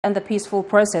and the peaceful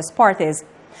process parties.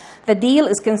 The deal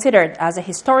is considered as a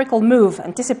historical move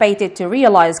anticipated to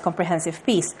realize comprehensive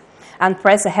peace and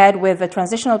press ahead with the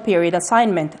transitional period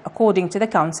assignment, according to the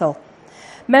Council.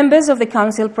 Members of the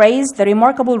Council praised the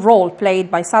remarkable role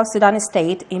played by South Sudan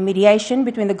state in mediation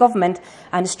between the government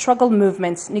and struggle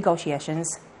movements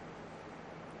negotiations.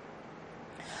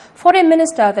 Foreign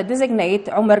Minister, the designate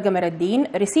Omar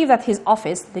Gamarudin, received at his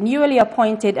office the newly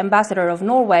appointed ambassador of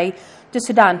Norway to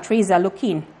Sudan, Teresa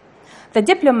Lukin. The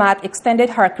diplomat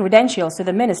extended her credentials to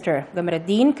the minister.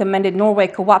 Gamarudin commended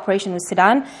Norway's cooperation with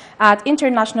Sudan at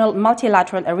international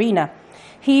multilateral arena.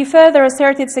 He further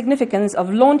asserted significance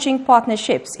of launching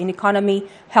partnerships in economy,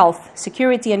 health,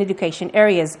 security and education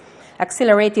areas.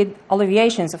 Accelerated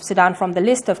alleviations of Sudan from the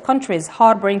list of countries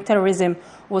harboring terrorism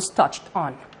was touched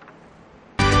on.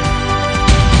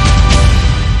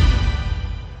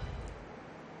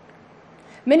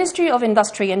 Ministry of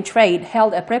Industry and Trade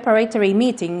held a preparatory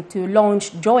meeting to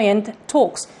launch joint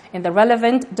talks in the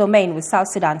relevant domain with South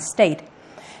Sudan state.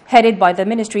 Headed by the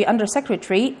Ministry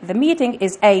Undersecretary, the meeting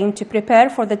is aimed to prepare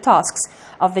for the tasks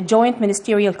of the Joint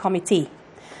Ministerial Committee.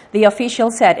 The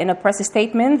official said in a press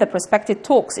statement the prospective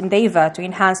talks endeavor to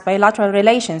enhance bilateral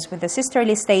relations with the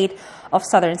sisterly state of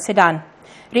Southern Sudan.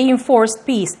 Reinforced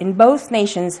peace in both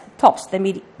nations tops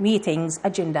the meeting's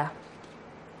agenda.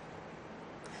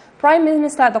 Prime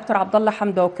Minister Dr. Abdullah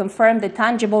Hamdok confirmed the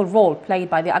tangible role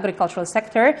played by the agricultural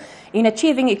sector in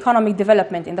achieving economic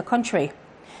development in the country.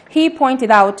 He pointed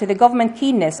out to the government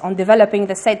keenness on developing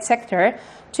the said sector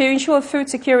to ensure food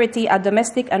security at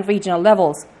domestic and regional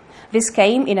levels. This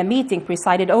came in a meeting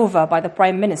presided over by the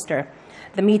Prime Minister.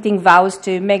 The meeting vows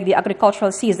to make the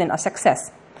agricultural season a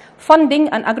success. Funding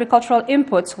and agricultural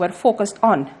inputs were focused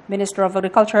on, Minister of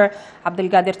Agriculture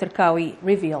Abdelgader Terkawi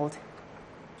revealed.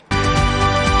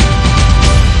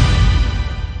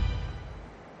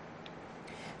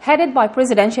 Headed by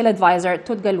Presidential Advisor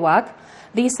Tut Galwak,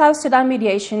 the South Sudan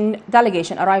mediation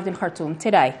delegation arrived in Khartoum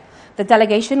today. The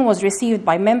delegation was received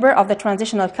by member of the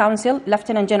Transitional Council,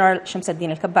 Lieutenant General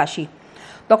Shamsuddin Al-Kabashi.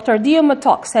 Dr. Dio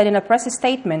Matok said in a press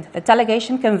statement the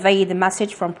delegation conveyed the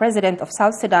message from President of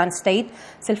South Sudan State,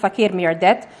 Salva Kiir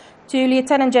Mayardit, to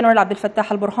Lieutenant General Abdel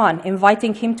Fattah al-Burhan,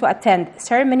 inviting him to attend the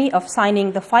ceremony of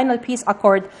signing the final peace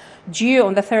accord due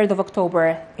on the 3rd of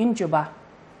October in Juba.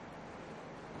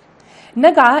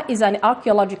 Naga is an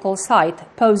archaeological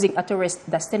site posing a tourist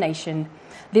destination.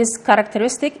 This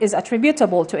characteristic is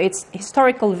attributable to its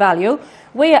historical value,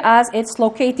 whereas it's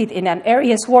located in an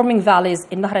area swarming valleys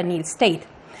in Nahr al-Nil state.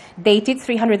 Dated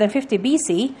 350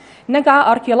 BC, Naga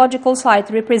archaeological site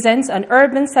represents an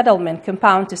urban settlement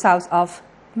compound to south of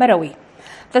Marawi.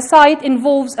 The site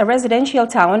involves a residential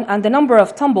town and a number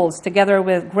of tumbles together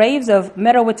with graves of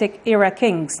Meroitic-era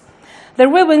kings. The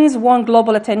ruins won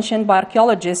global attention by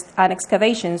archaeologists and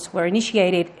excavations were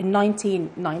initiated in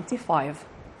 1995.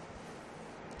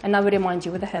 And now we remind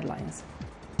you with the headlines.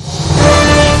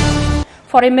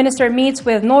 Foreign Minister meets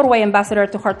with Norway Ambassador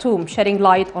to Khartoum, shedding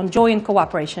light on joint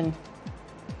cooperation.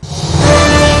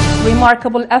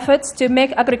 Remarkable efforts to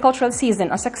make agricultural season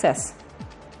a success.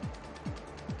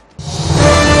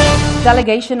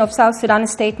 Delegation of South Sudan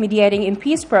state mediating in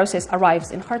peace process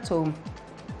arrives in Khartoum.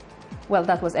 Well,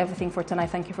 that was everything for tonight.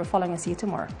 Thank you for following us. See you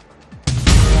tomorrow.